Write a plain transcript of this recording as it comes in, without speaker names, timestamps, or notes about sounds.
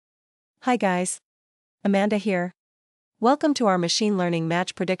Hi guys. Amanda here. Welcome to our machine learning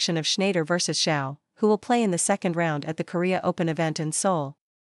match prediction of Shnaider versus Zhao, who will play in the second round at the Korea Open event in Seoul.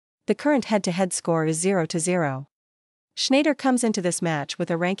 The current head-to-head score is 0-0. Shnaider comes into this match with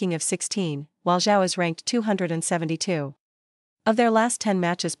a ranking of 16, while Zhao is ranked 272. Of their last 10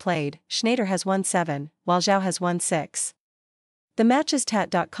 matches played, Shnaider has won 7, while Zhao has won 6. The match's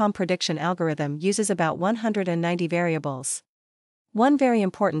tat.com prediction algorithm uses about 190 variables. One very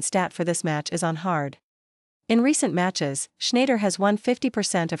important stat for this match is on hard. In recent matches, Shnaider has won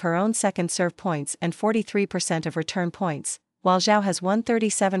 50% of her own second serve points and 43% of return points, while Zhao has won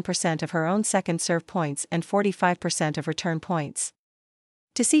 37% of her own second serve points and 45% of return points.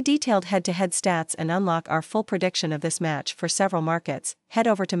 To see detailed head-to-head stats and unlock our full prediction of this match for several markets, head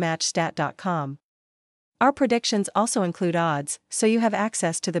over to matchstat.com. Our predictions also include odds, so you have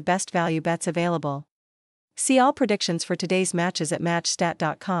access to the best value bets available. See all predictions for today's matches at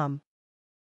matchstat.com.